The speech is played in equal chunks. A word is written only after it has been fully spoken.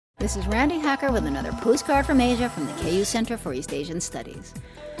This is Randi Hacker with another postcard from Asia from the KU Center for East Asian Studies.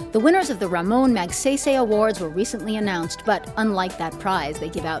 The winners of the Ramon Magsaysay Awards were recently announced, but unlike that prize they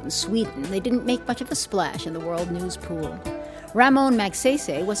give out in Sweden, they didn't make much of a splash in the world news pool. Ramon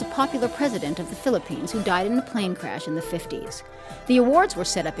Magsaysay was a popular president of the Philippines who died in a plane crash in the 50s. The awards were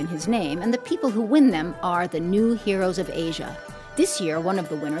set up in his name, and the people who win them are the new heroes of Asia. This year, one of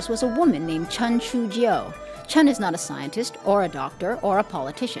the winners was a woman named Chen Chu Jiu. Chen is not a scientist or a doctor or a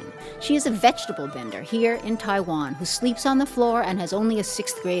politician. She is a vegetable vendor here in Taiwan who sleeps on the floor and has only a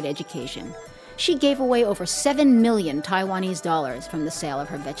 6th grade education. She gave away over 7 million Taiwanese dollars from the sale of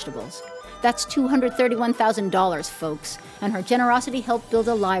her vegetables. That's $231,000, folks, and her generosity helped build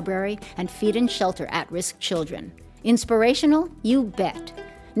a library and feed and shelter at-risk children. Inspirational? You bet.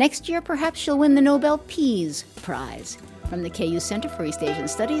 Next year, perhaps she'll win the Nobel Peas Prize. From the KU Center for East Asian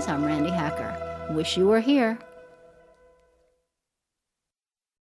Studies, I'm Randi Hacker. Wish you were here.